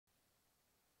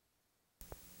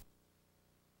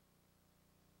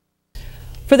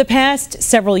For the past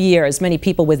several years, many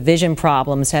people with vision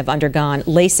problems have undergone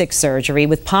LASIK surgery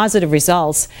with positive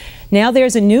results. Now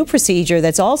there's a new procedure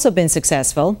that's also been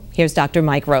successful. Here's Dr.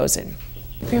 Mike Rosen.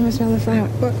 Grandma, smell the flower.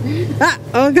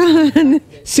 Oh, God.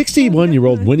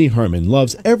 61-year-old Winnie Herman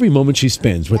loves every moment she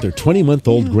spends with her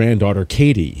 20-month-old granddaughter,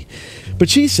 Katie. But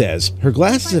she says her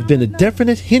glasses have been a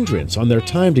definite hindrance on their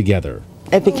time together.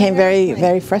 It became very,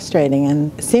 very frustrating,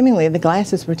 and seemingly the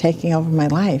glasses were taking over my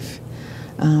life.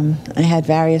 I had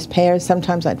various pairs.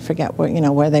 Sometimes I'd forget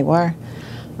where they were.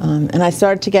 And I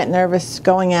started to get nervous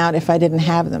going out if I didn't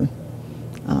have them.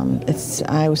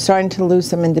 I was starting to lose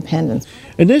some independence.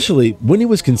 Initially, Winnie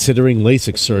was considering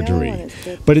LASIK surgery,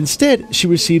 but instead she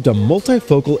received a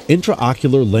multifocal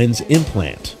intraocular lens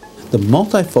implant. The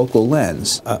multifocal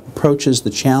lens approaches the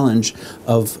challenge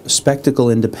of spectacle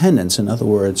independence. In other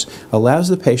words, allows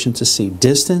the patient to see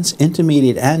distance,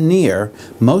 intermediate and near,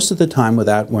 most of the time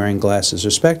without wearing glasses or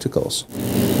spectacles.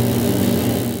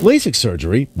 LASIK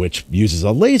surgery, which uses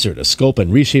a laser to sculpt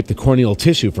and reshape the corneal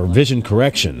tissue for vision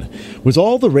correction, was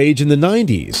all the rage in the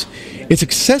 90s. It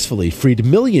successfully freed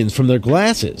millions from their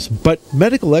glasses, but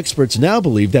medical experts now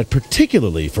believe that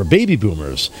particularly for baby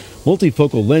boomers,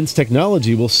 multifocal lens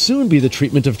technology will soon be the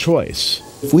treatment of choice.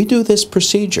 If we do this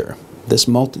procedure, this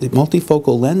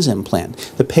multifocal lens implant,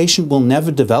 the patient will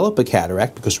never develop a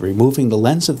cataract because we're removing the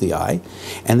lens of the eye,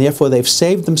 and therefore they've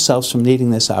saved themselves from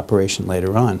needing this operation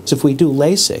later on. So if we do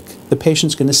LASIK, the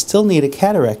patient's going to still need a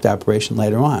cataract operation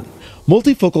later on.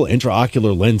 Multifocal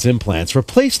intraocular lens implants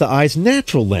replace the eye's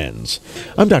natural lens.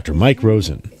 I'm Dr. Mike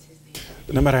Rosen.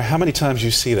 No matter how many times you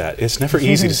see that, it's never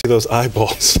easy to see those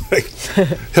eyeballs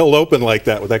held open like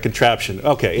that with that contraption.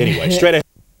 Okay, anyway, straight ahead.